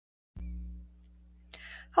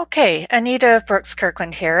Okay, Anita Brooks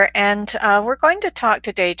Kirkland here, and we're going to talk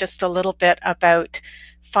today just a little bit about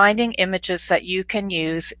finding images that you can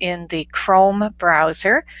use in the Chrome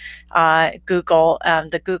browser, the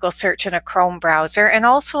Google search in a Chrome browser, and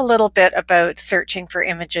also a little bit about searching for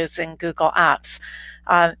images in Google Apps.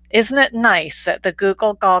 Isn't it nice that the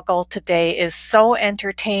Google Goggle today is so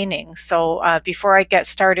entertaining? So before I get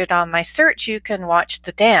started on my search, you can watch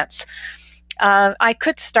the dance. I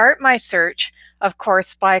could start my search, of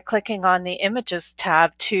course, by clicking on the Images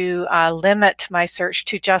tab to limit my search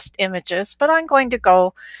to just images, but I'm going to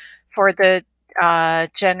go for the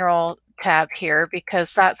General tab here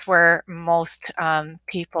because that's where most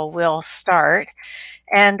people will start.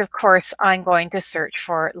 And of course, I'm going to search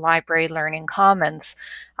for Library Learning Commons.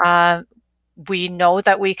 Uh, we know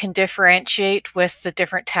that we can differentiate with the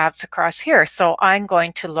different tabs across here, so I'm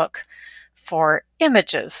going to look for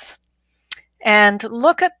images. And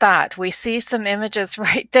look at that. We see some images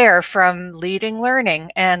right there from Leading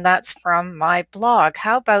Learning, and that's from my blog.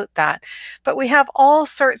 How about that? But we have all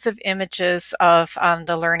sorts of images of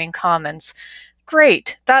the Learning Commons.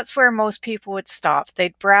 Great. That's where most people would stop.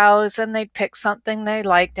 They'd browse and they'd pick something they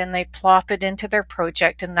liked and they'd plop it into their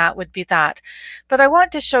project, and that would be that. But I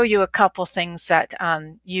want to show you a couple things that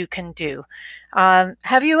you can do.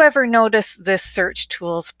 Have you ever noticed this Search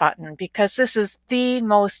Tools button? Because this is the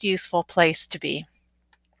most useful place to be.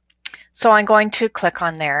 So I'm going to click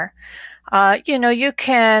on there. You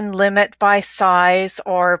can limit by size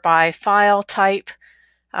or by file type.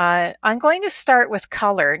 I'm going to start with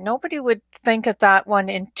color. Nobody would think of that one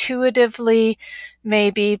intuitively,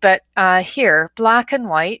 maybe, but here, black and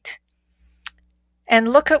white.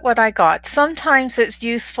 And look at what I got. Sometimes it's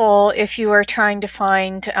useful if you are trying to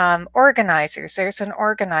find organizers. There's an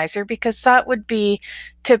organizer because that would be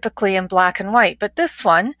typically in black and white. But this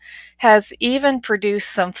one has even produced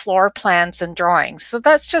some floor plans and drawings. So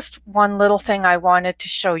that's just one little thing I wanted to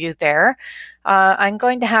show you there. I'm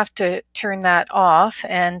going to have to turn that off,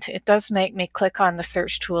 and it does make me click on the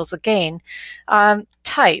search tools again.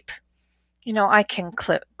 Type. I can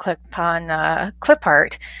click on clip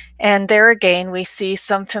art, and there again we see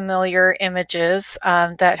some familiar images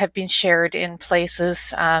that have been shared in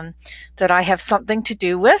places that I have something to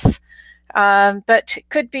do with, but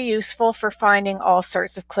could be useful for finding all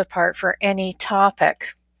sorts of clip art for any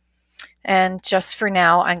topic. And just for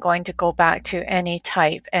now, I'm going to go back to any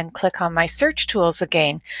type and click on my search tools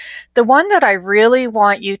again. The one that I really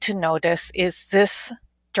want you to notice is this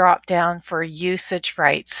drop down for usage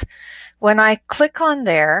rights. When I click on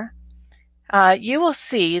there, you will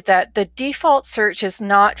see that the default search is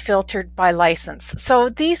not filtered by license. So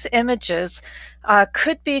these images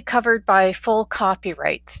could be covered by full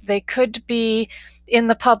copyright. They could be in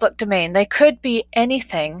the public domain. They could be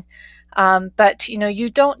anything. But you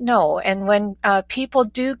don't know. And when people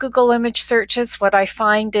do Google image searches, what I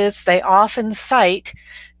find is they often cite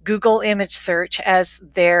Google image search as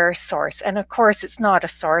their source. And of course, it's not a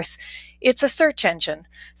source. It's a search engine.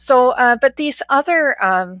 So, but these other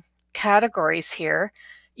categories here,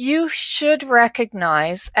 you should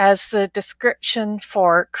recognize as the description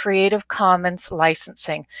for Creative Commons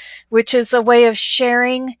licensing, which is a way of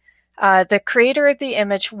sharing. The creator of the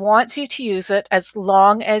image wants you to use it as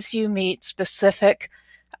long as you meet specific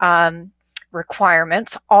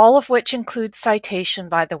requirements, all of which include citation,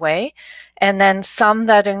 by the way, and then some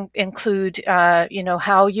that include,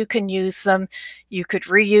 how you can use them. You could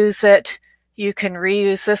reuse it. You can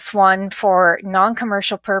reuse this one for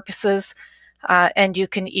non-commercial purposes, and you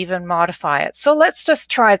can even modify it. So let's just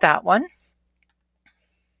try that one.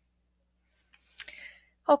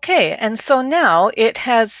 Okay, and so now it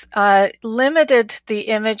has limited the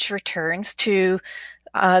image returns to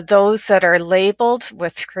those that are labeled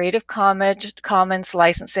with Creative Commons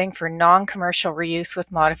licensing for non-commercial reuse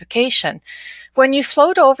with modification. When you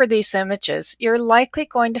float over these images, you're likely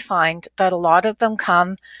going to find that a lot of them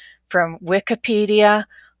come from Wikipedia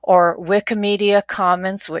or Wikimedia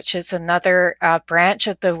Commons, which is another branch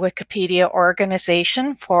of the Wikipedia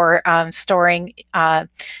organization for storing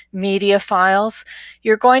media files.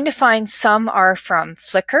 You're going to find some are from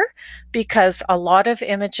Flickr, because a lot of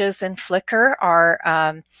images in Flickr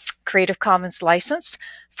are Creative Commons licensed.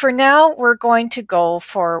 For now, we're going to go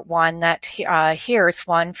for one that here's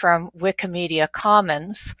one from Wikimedia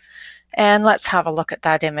Commons. And let's have a look at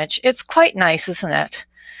that image. It's quite nice, isn't it?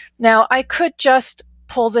 Now, I could just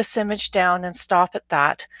pull this image down and stop at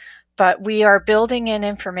that, but we are building in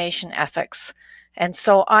information ethics. And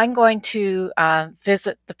so I'm going to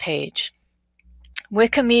visit the page.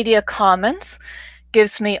 Wikimedia Commons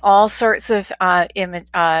gives me all sorts of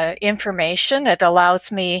information. It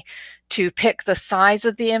allows me to pick the size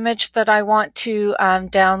of the image that I want to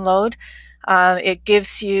download. It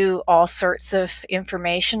gives you all sorts of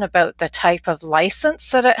information about the type of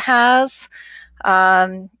license that it has.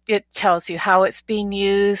 It tells you how it's being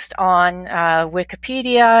used on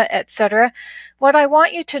Wikipedia, etc. What I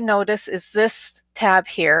want you to notice is this tab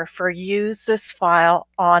here for Use this file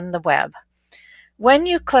on the web. When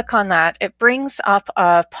you click on that, it brings up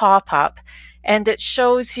a pop-up and it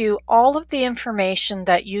shows you all of the information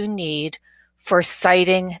that you need for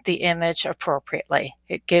citing the image appropriately.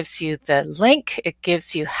 It gives you the link, it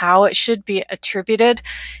gives you how it should be attributed,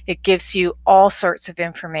 it gives you all sorts of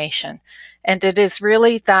information. And it is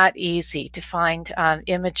really that easy to find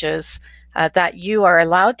images that you are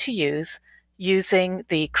allowed to use using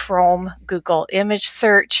the Chrome Google image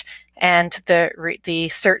search and the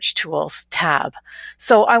search tools tab.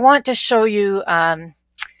 So I want to show you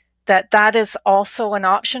that is also an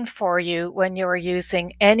option for you when you're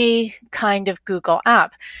using any kind of Google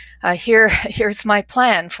app. Here's my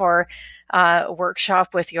plan for a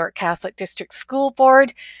workshop with York Catholic District School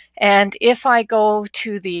Board. And if I go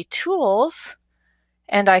to the tools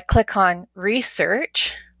and I click on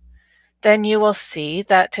research, then you will see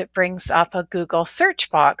that it brings up a Google search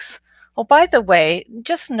box. Oh, by the way,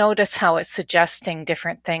 just notice how it's suggesting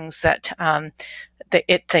different things that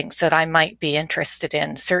it thinks that I might be interested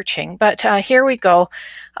in searching. But here we go.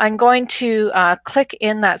 I'm going to click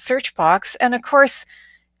in that search box. And of course,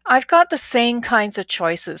 I've got the same kinds of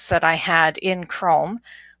choices that I had in Chrome.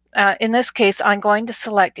 In this case, I'm going to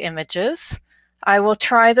select images. I will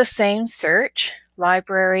try the same search,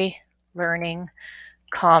 Library Learning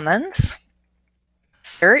Commons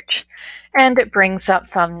search, and it brings up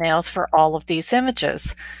thumbnails for all of these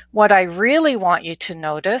images. What I really want you to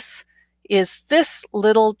notice is this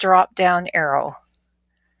little drop-down arrow,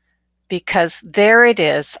 because there it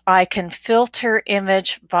is. I can filter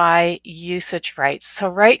image by usage rights. So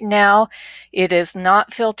right now it is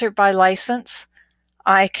not filtered by license.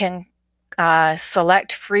 I can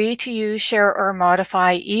select free to use, share, or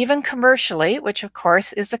modify, even commercially, which of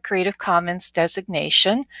course is a Creative Commons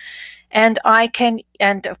designation. And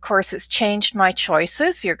of course, it's changed my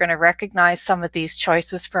choices. You're going to recognize some of these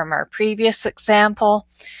choices from our previous example.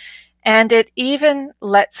 And it even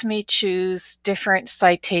lets me choose different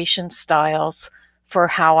citation styles for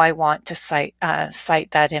how I want to cite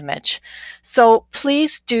that image. So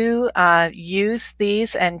please do use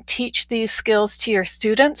these and teach these skills to your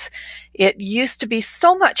students. It used to be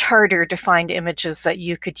so much harder to find images that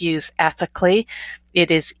you could use ethically. It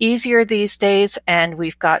is easier these days, and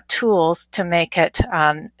we've got tools to make it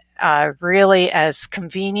really as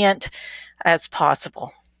convenient as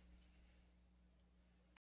possible.